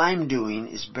 All I'm doing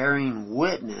is bearing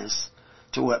witness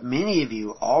to what many of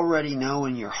you already know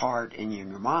in your heart and in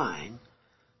your mind,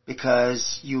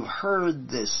 because you've heard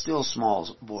the still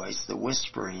small voice, the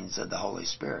whisperings of the Holy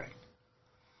Spirit.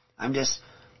 I'm just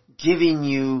giving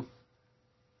you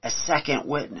a second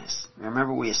witness.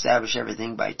 Remember, we establish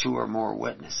everything by 2 or more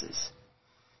witnesses.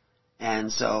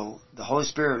 And so the Holy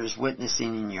Spirit is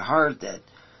witnessing in your heart that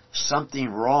something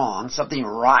wrong, something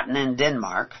rotten in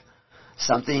Denmark,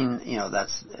 something,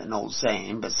 that's an old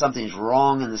saying, but something's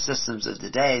wrong in the systems of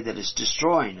today that is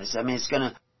destroying us. I mean, it's going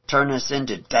to turn us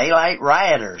into daylight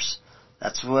rioters.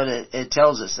 That's what it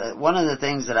tells us. One of the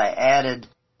things that I added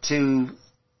to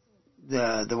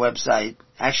the website,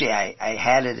 actually I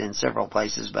had it in several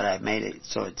places, but I've made it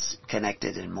so it's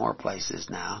connected in more places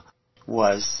now,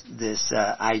 was this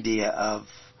idea of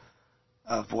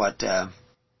what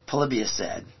Polybius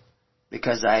said,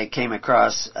 because I came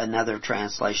across another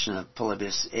translation of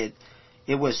Polybius. It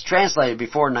was translated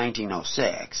before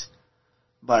 1906,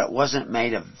 but it wasn't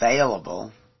made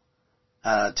available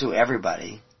to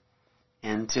everybody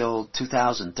until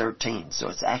 2013. So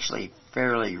it's actually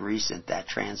fairly recent, that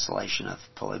translation of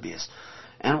Polybius.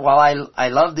 And while I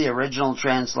love the original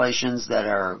translations that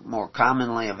are more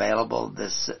commonly available,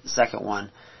 this second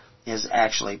one is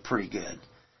actually pretty good.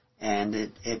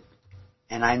 And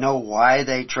and I know why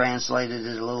they translated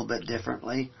it a little bit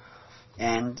differently.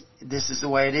 And this is the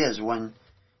way it is when,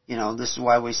 this is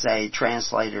why we say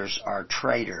translators are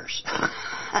traitors.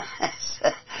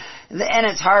 And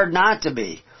it's hard not to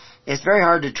be. It's very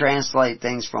hard to translate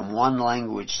things from one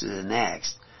language to the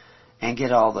next and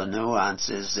get all the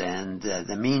nuances and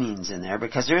the meanings in there,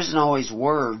 because there isn't always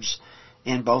words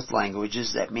in both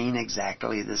languages that mean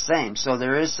exactly the same. So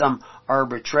there is some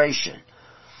arbitration.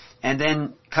 And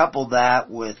then couple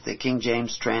that with the King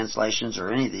James translations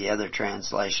or any of the other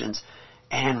translations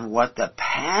and what the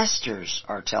pastors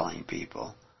are telling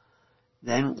people,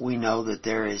 then we know that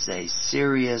there is a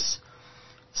serious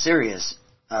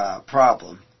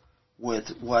problem with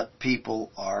what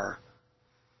people are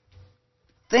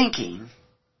thinking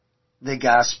the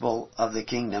gospel of the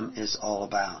kingdom is all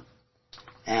about.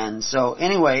 And so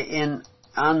anyway,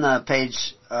 on the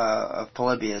page of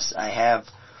Polybius, I have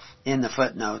in the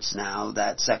footnotes now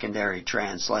that secondary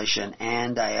translation,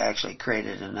 and I actually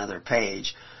created another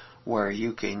page where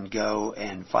you can go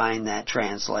and find that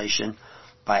translation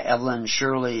by Evelyn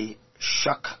Shirley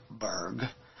Schuckberg,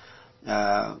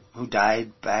 who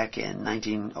died back in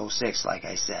 1906, like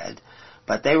I said.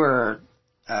 But they were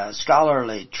a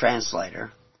scholarly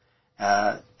translator.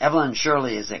 Evelyn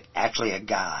Shirley is actually a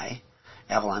guy.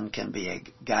 Evelyn can be a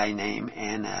guy name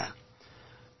and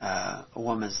a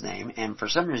woman's name. And for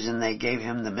some reason they gave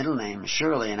him the middle name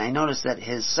Shirley. And I noticed that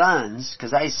his sons,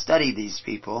 because I study these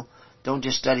people, Don't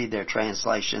just study their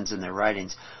translations and their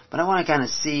writings, but I want to kind of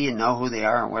see and know who they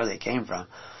are and where they came from.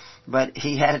 But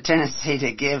he had a tendency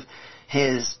to give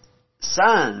his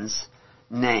sons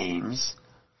names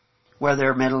where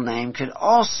their middle name could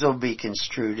also be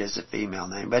construed as a female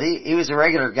name. But he was a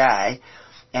regular guy,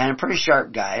 and a pretty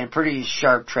sharp guy, and a pretty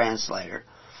sharp translator.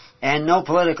 And no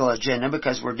political agenda,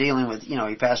 because we're dealing with,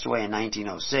 he passed away in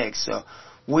 1906, so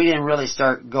we didn't really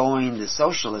start going the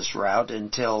socialist route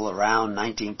until around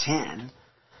 1910.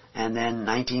 And then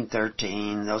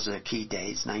 1913, those are the key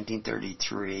dates,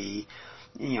 1933,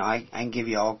 I can give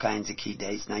you all kinds of key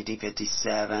dates,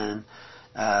 1957,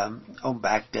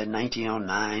 back to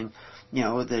 1909,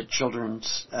 the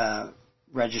Children's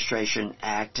Registration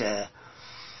Act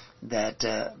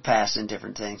that passed in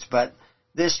different things. But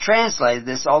this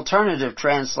alternative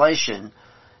translation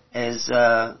is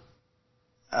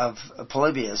of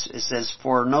Polybius. It says,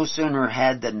 "For no sooner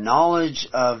had the knowledge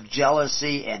of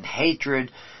jealousy and hatred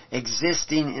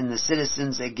existing in the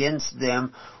citizens against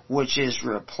them, which is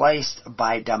replaced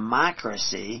by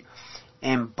democracy,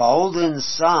 emboldened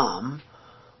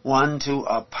one to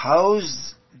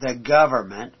oppose the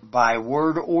government by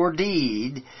word or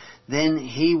deed, then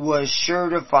he was sure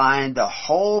to find the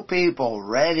whole people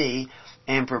ready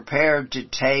and prepared to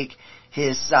take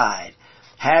his side.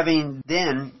 Having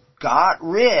then got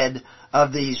rid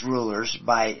of these rulers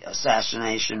by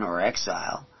assassination or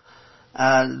exile,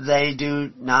 they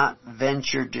do not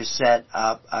venture to set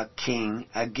up a king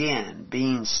again,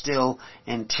 being still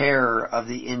in terror of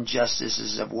the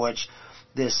injustices of which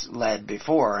this led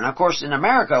before." And of course, in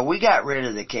America, we got rid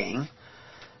of the king,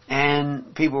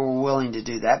 and people were willing to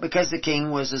do that because the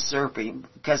king was usurping,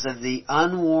 because of the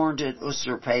unwarranted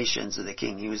usurpations of the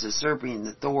king. He was usurping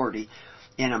authority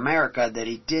in America that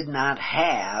he did not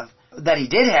have, that he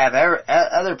did have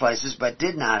other places, but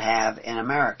did not have in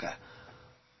America.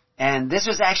 And this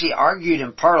was actually argued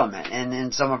in Parliament, and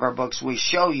in some of our books we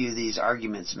show you these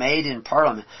arguments made in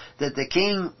Parliament, that the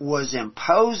king was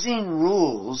imposing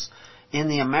rules in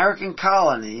the American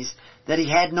colonies that he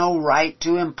had no right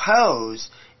to impose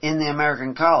in the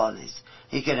American colonies.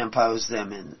 He could impose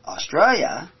them in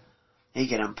Australia, he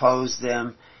could impose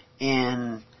them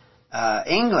in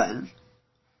England,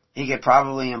 he could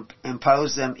probably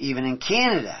impose them even in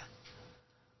Canada.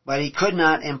 But he could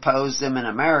not impose them in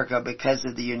America because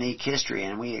of the unique history,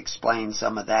 and we explain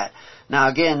some of that. Now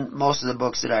again, most of the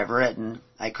books that I've written,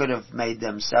 I could have made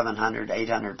them 700,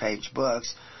 800-page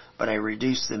books, but I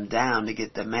reduced them down to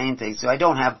get the main things. So I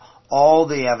don't have all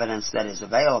the evidence that is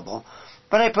available,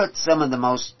 but I put some of the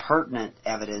most pertinent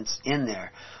evidence in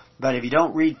there. But if you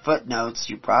don't read footnotes,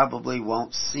 you probably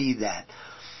won't see that.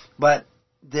 But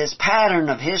this pattern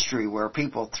of history where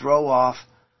people throw off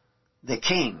the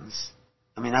kings,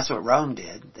 I mean, that's what Rome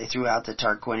did. They threw out the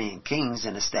Tarquinian kings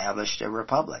and established a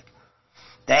republic.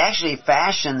 They actually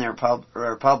fashioned their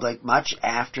republic much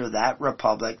after that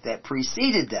republic that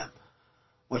preceded them,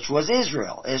 which was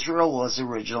Israel. Israel was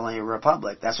originally a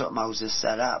republic. That's what Moses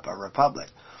set up, a republic.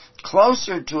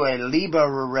 Closer to a Liber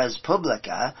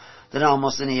Respublica than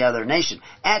almost any other nation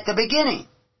at the beginning.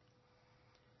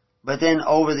 But then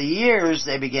over the years,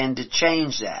 they began to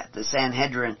change that. The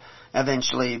Sanhedrin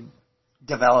eventually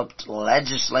developed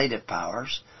legislative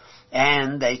powers,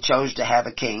 and they chose to have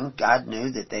a king. God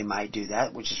knew that they might do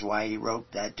that, which is why he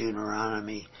wrote that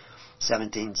Deuteronomy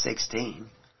 17:16,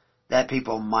 that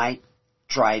people might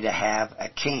try to have a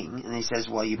king. And he says,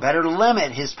 well, you better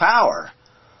limit his power,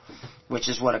 which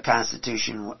is what a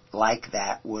constitution like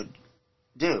that would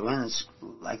do. And it's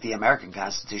like the American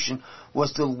Constitution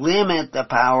was to limit the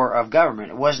power of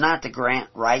government. It was not to grant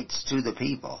rights to the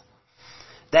people.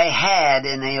 They had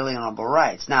inalienable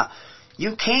rights. Now,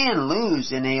 you can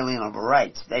lose inalienable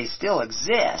rights. They still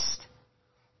exist.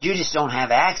 You just don't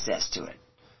have access to it.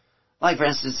 Like, for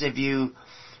instance, if you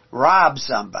rob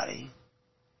somebody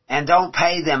and don't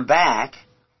pay them back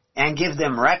and give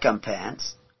them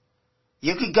recompense,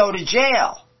 you could go to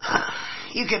jail.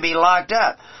 You could be locked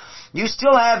up. You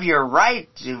still have your right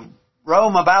to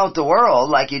roam about the world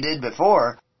like you did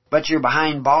before, but you're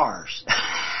behind bars.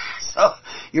 So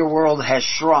your world has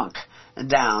shrunk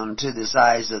down to the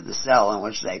size of the cell in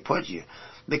which they put you,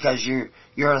 because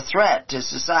you're a threat to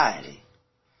society.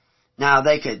 Now,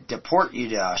 they could deport you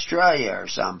to Australia or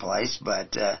someplace,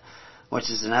 but which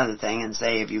is another thing, and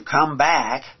say if you come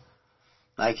back,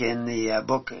 like in the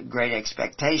book Great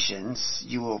Expectations,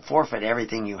 you will forfeit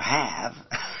everything you have.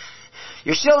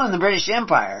 You're still in the British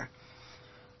Empire,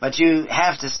 but you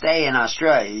have to stay in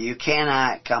Australia. You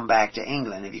cannot come back to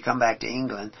England. If you come back to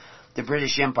England, the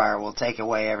British Empire will take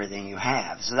away everything you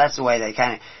have. So that's the way they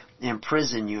kind of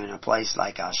imprison you in a place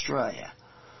like Australia.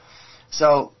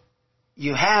 So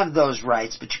you have those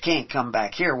rights, but you can't come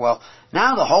back here. Well,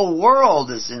 now the whole world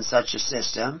is in such a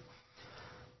system,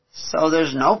 so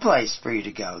there's no place for you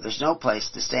to go. There's no place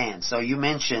to stand. So you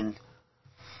mentioned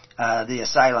the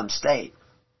asylum state.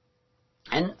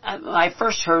 And I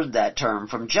first heard that term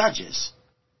from judges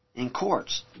in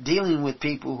courts, dealing with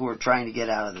people who are trying to get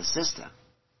out of the system.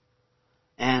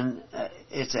 And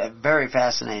it's a very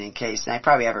fascinating case. And I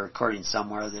probably have a recording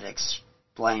somewhere that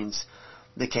explains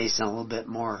the case in a little bit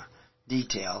more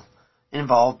detail. It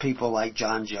involved people like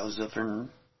John Joseph and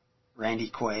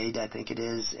Randy Quaid, I think it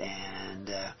is,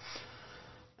 and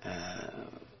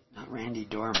not Randy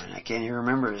Dorman. I can't even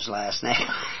remember his last name,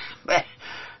 but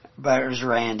it was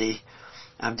Randy.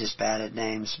 I'm just bad at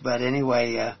names. But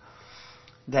anyway,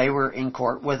 they were in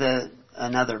court with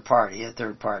another party, a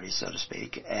third party, so to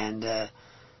speak, and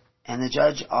the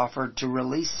judge offered to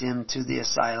release him to the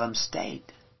asylum state.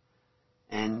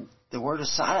 And the word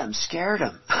asylum scared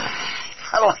him.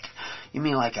 Like, you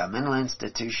mean like a mental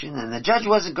institution? And the judge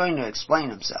wasn't going to explain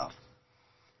himself.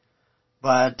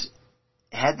 But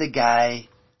had the guy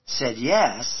said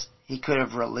yes, he could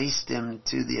have released him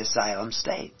to the asylum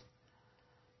state.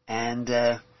 And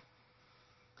the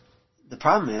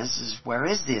problem is where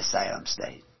is the asylum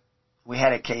state? We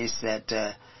had a case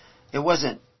that it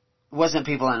wasn't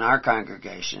people in our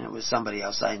congregation. It was somebody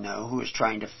else I know who was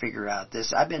trying to figure out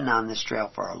this. I've been on this trail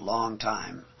for a long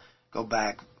time. Go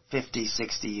back 50,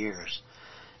 60 years.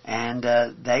 And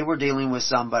they were dealing with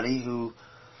somebody who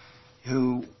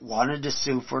wanted to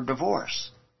sue for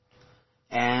divorce.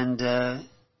 And the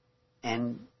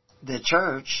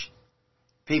church,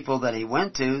 people that he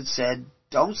went to, said,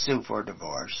 don't sue for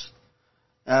divorce.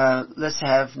 Let's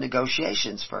have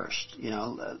negotiations first,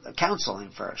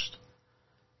 counseling first.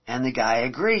 And the guy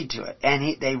agreed to it.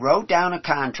 And they wrote down a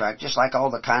contract, just like all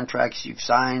the contracts you've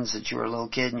signed since you were a little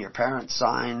kid and your parents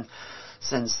signed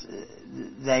since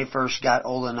they first got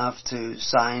old enough to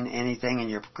sign anything, and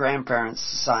your grandparents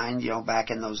signed, back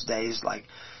in those days, like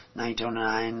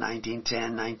 1909,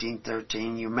 1910,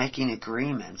 1913. You're making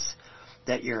agreements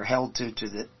that you're held to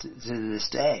this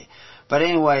day. But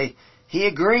anyway, he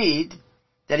agreed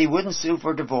that he wouldn't sue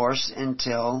for divorce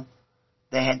until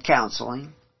they had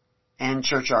counseling and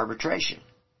church arbitration.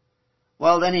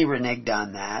 Well, then he reneged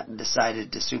on that and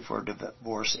decided to sue for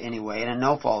divorce anyway in a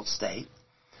no-fault state.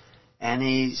 And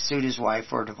he sued his wife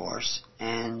for a divorce,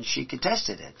 and she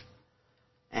contested it.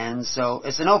 And so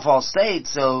it's a no-fault state,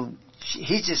 so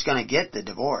he's just going to get the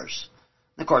divorce.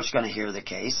 The court's going to hear the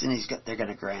case, and they're going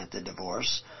to grant the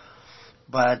divorce.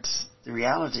 But the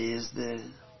reality is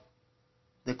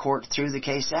the court threw the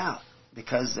case out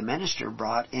because the minister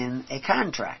brought in a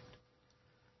contract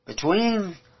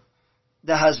between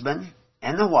the husband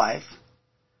and the wife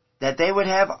that they would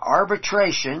have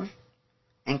arbitration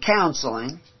and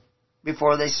counseling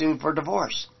before they sued for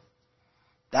divorce.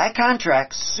 That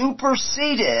contract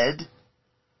superseded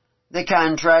the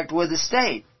contract with the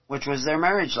state, which was their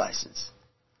marriage license.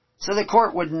 So the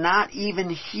court would not even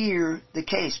hear the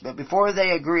case. But before they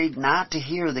agreed not to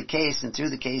hear the case and threw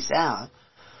the case out,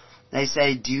 they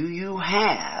say, do you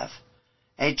have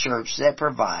a church that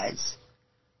provides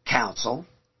counsel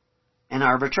and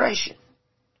arbitration?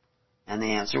 And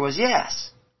the answer was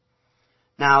yes.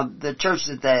 Now, the church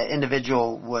that the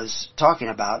individual was talking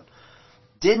about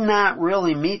did not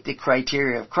really meet the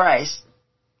criteria of Christ.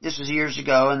 This was years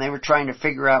ago, and they were trying to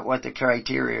figure out what the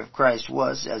criteria of Christ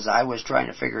was, as I was trying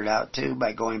to figure it out too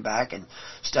by going back and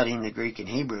studying the Greek and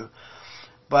Hebrew.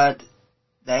 But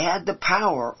they had the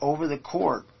power over the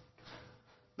court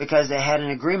because they had an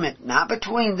agreement not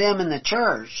between them and the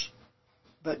church,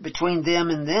 but between them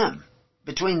and them,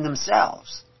 between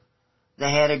themselves.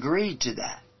 They had agreed to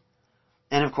that.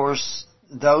 And of course,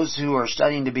 those who are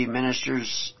studying to be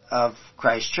ministers of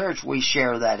Christ Church, we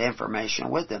share that information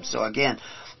with them. So again,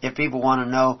 if people want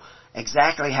to know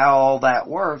exactly how all that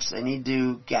works, they need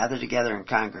to gather together in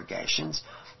congregations,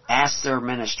 ask their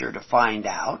minister to find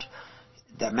out.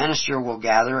 The minister will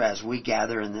gather as we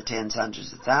gather in the tens,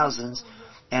 hundreds of thousands,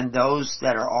 and those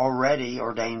that are already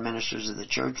ordained ministers of the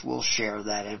church will share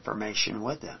that information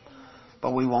with them.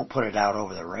 But we won't put it out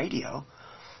over the radio.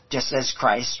 Just as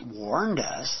Christ warned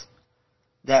us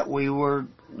that we were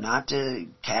not to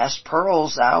cast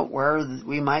pearls out where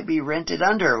we might be rented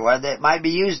under, where that might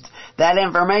be used, that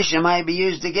information might be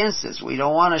used against us. We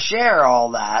don't want to share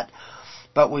all that,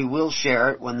 but we will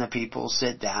share it when the people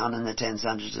sit down in the tens,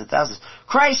 hundreds, and thousands.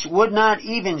 Christ would not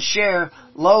even share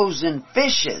loaves and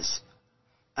fishes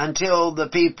until the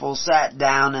people sat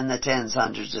down in the tens,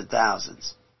 hundreds, and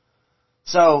thousands.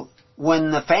 So,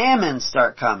 when the famines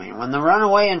start coming, when the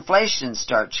runaway inflation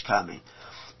starts coming,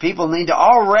 people need to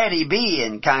already be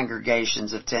in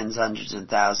congregations of tens, hundreds, and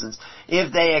thousands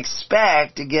if they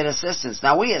expect to get assistance.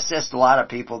 Now, we assist a lot of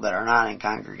people that are not in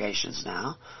congregations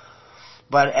now,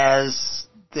 but as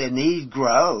the need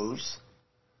grows,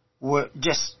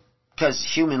 just because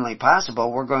humanly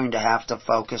possible, we're going to have to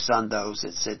focus on those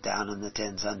that sit down in the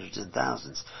tens, hundreds, and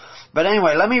thousands. But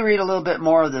anyway, let me read a little bit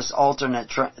more of this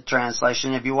alternate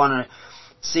translation. If you want to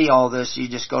see all this, you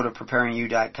just go to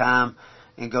preparingyou.com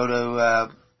and go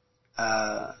to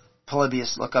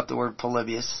Polybius. Look up the word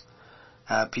Polybius,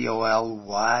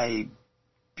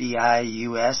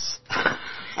 Polybius.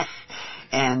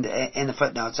 And in the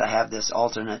footnotes, I have this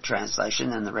alternate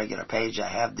translation. In the regular page, I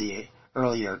have the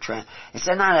earlier it's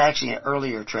not actually an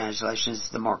earlier translation, it's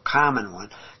the more common one.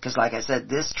 Because like I said,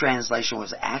 this translation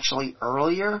was actually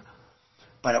earlier,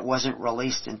 but it wasn't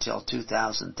released until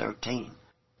 2013.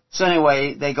 So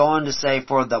anyway, they go on to say,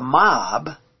 for the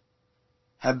mob,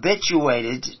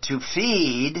 habituated to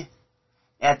feed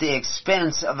at the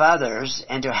expense of others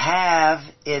and to have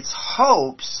its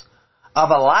hopes of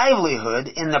a livelihood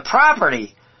in the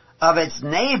property of its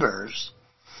neighbors,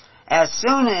 as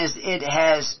soon as it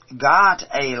has got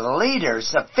a leader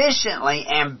sufficiently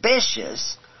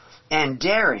ambitious and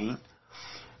daring,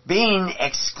 being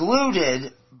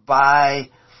excluded by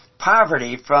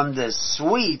poverty from the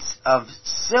sweets of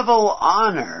civil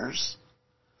honors,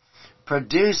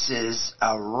 produces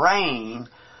a reign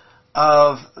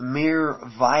of mere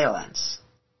violence.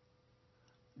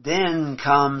 Then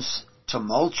comes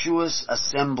tumultuous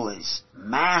assemblies,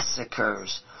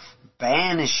 massacres,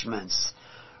 banishments,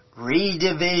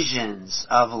 redivisions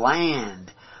of land,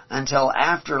 until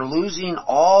after losing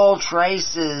all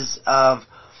traces of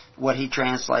what he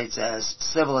translates as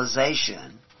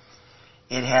civilization,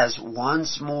 it has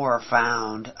once more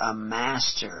found a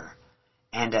master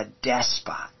and a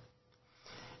despot.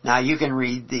 Now you can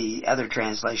read the other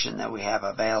translation that we have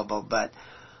available, but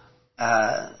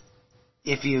I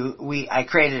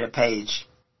created a page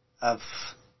of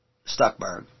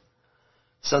Stuckberg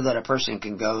so that a person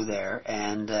can go there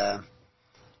and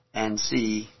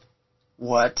see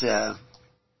what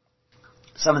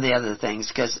some of the other things,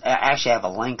 because I actually have a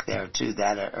link there to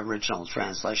that original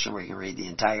translation where you can read the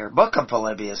entire book of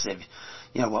Polybius, if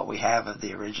you know what we have of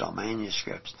the original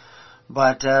manuscripts.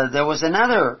 But there was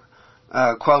another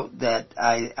quote that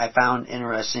I found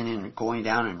interesting in going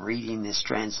down and reading this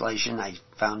translation. I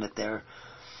found it there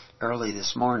early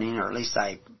this morning, or at least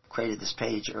I created this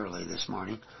page early this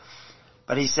morning.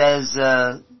 But he says,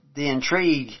 the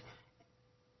intrigue...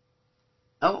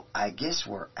 Oh, I guess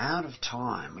we're out of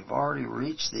time. We've already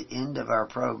reached the end of our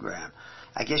program.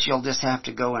 I guess you'll just have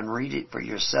to go and read it for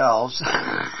yourselves.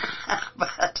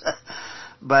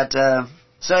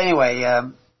 So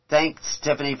anyway, thanks,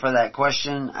 Tiffany, for that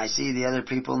question. I see the other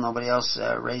people. Nobody else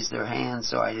raised their hand,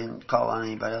 so I didn't call on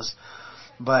anybody else.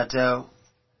 But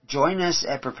join us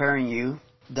at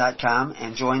preparingyou.com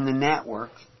and join the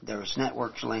network. There's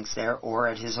network links there, or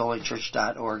at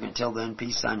hisholychurch.org. Until then,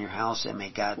 peace on your house, and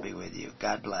may God be with you.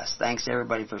 God bless. Thanks,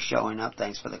 everybody, for showing up.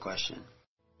 Thanks for the question.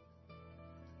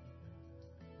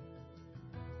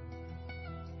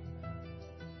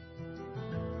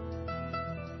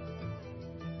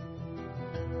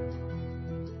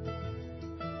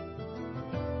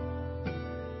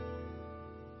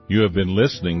 You have been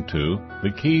listening to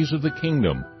The Keys of the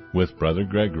Kingdom with Brother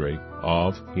Gregory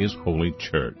of His Holy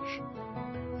Church.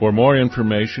 For more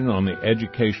information on the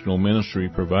educational ministry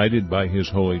provided by His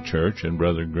Holy Church and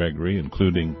Brother Gregory,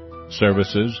 including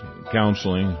services,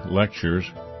 counseling, lectures,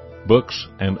 books,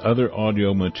 and other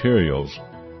audio materials,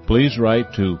 please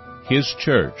write to His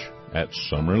Church at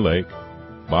Summer Lake,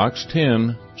 Box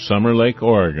 10, Summer Lake,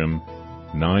 Oregon,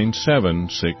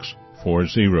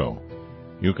 97640.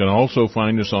 You can also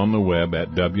find us on the web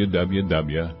at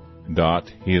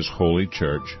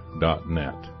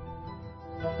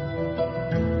www.hisholychurch.net.